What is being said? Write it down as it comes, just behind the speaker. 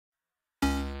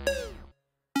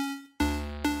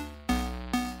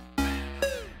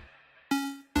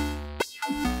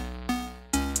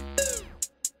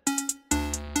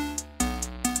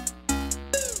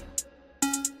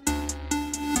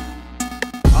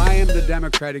I am the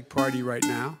Democratic Party right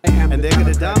now. And they're going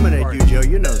to dominate you, Joe.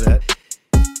 You know that.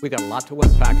 We got a lot to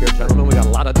unpack here, gentlemen. We got a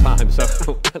lot of time,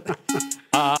 so.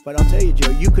 But I'll tell you,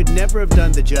 Joe, you could never have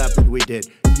done the job that we did.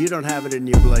 You don't have it in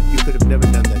your blood. You could have never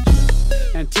done that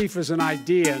job. Antifa's an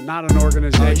idea, not an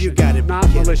organization. Oh, you got it. Not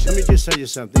militia. Let me just tell you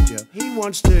something, Joe. He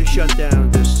wants to shut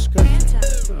down this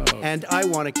country. And I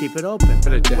want to keep it open.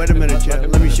 Wait a minute, Joe.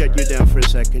 Let me shut you down for a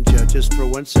second, Joe. Just for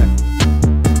 1 second.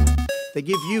 They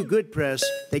give you good press.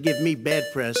 They give me bad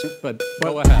press. But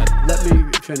go ahead. Let me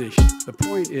finish. The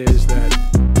point is that...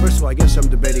 First of all, I guess I'm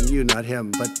debating you, not him,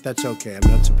 but that's okay.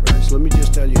 I'm not surprised. Let me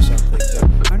just tell you something.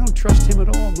 I don't trust him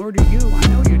at all, nor do you. I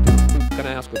know you do. Can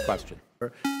I ask a question?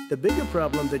 The bigger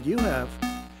problem that you have...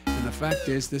 And the fact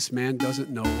is, this man doesn't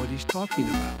know what he's talking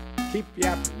about. Keep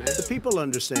yapping, man. The people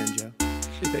understand, Joe.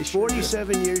 They sure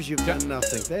 47 years, you've done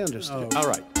nothing. They understand. All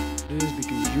right. It is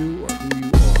because you are who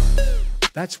you are.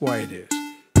 That's why it is.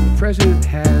 The president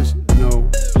has no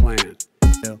plan.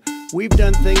 We've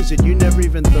done things that you never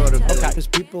even thought of doing because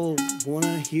people want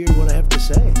to hear what I have to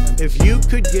say. If you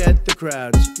could get the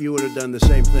crowds, you would have done the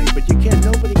same thing. But you can't.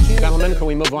 Nobody cares. Gentlemen, can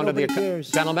we move on to the...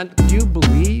 Gentlemen? Do you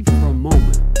believe for a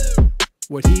moment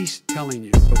what he's telling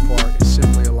you so far is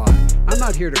simply a lie? I'm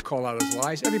not here to call out his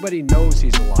lies. Everybody knows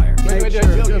he's a liar. Joe, you're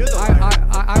the liar.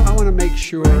 I want to make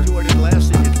sure... Graduated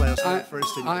last in your class, not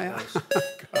first in your class.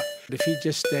 If he'd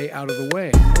just stay out of the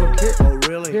way. Look, here, oh,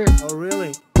 really? Here. Oh,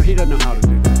 really? He doesn't know how to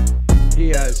do that. He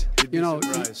has, You'd be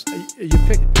surprised. You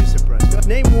pick... You'd be surprised.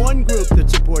 Name one group that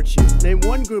supports you. Name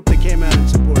one group that came out and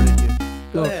supported you.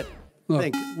 Go ahead.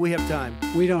 Think. We have time.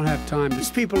 We don't have time. These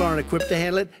people aren't equipped to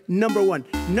handle it. Number one.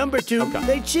 Number two,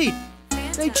 they cheat.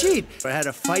 They cheat. I had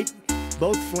a fight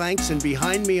both flanks and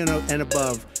behind me and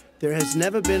above. There has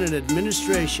never been an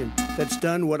administration that's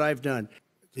done what I've done.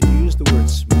 Did you use the word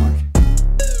smart?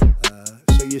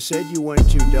 So you said you went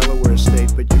to Delaware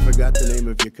State, but you forgot the name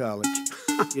of your college.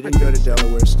 You didn't go to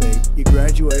Delaware State. You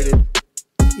graduated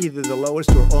either the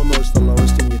lowest or almost the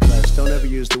lowest in your class. Don't ever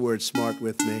use the word smart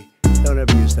with me. Don't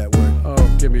ever use that word.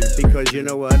 Oh, give me a break. Because you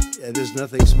know what? There's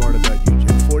nothing smart about you,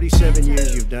 Joe. 47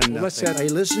 years you've done nothing. I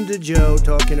listened to Joe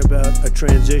talking about a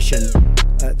transition.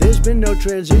 There's been no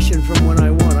transition from when I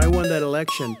won. I won that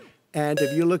election. And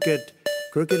if you look at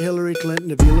crooked Hillary Clinton,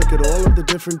 if you look at all of the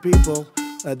different people,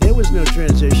 there was no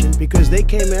transition because they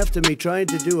came after me trying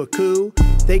to do a coup.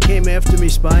 They came after me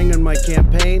spying on my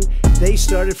campaign. They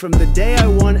started from the day I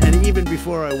won and even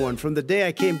before I won. From the day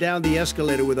I came down the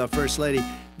escalator with our First Lady.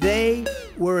 They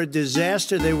were a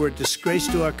disaster. They were a disgrace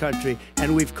to our country.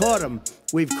 And we've caught them.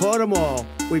 We've caught them all.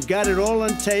 We've got it all on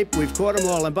tape. We've caught them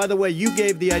all. And by the way, you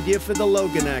gave the idea for the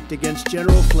Logan Act against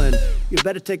General Flynn. You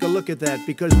better take a look at that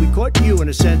because we caught you in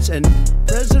a sense. And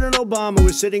President Obama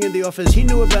was sitting in the office. He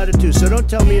knew about it too. So don't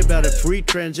tell me about a free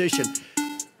transition.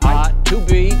 To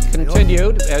be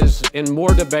continued as in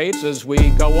more debates as we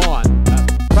go on.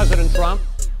 President Trump,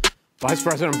 Vice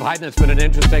President Biden, it's been an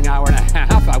interesting hour and a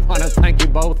half. I want to thank you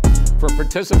both for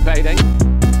participating.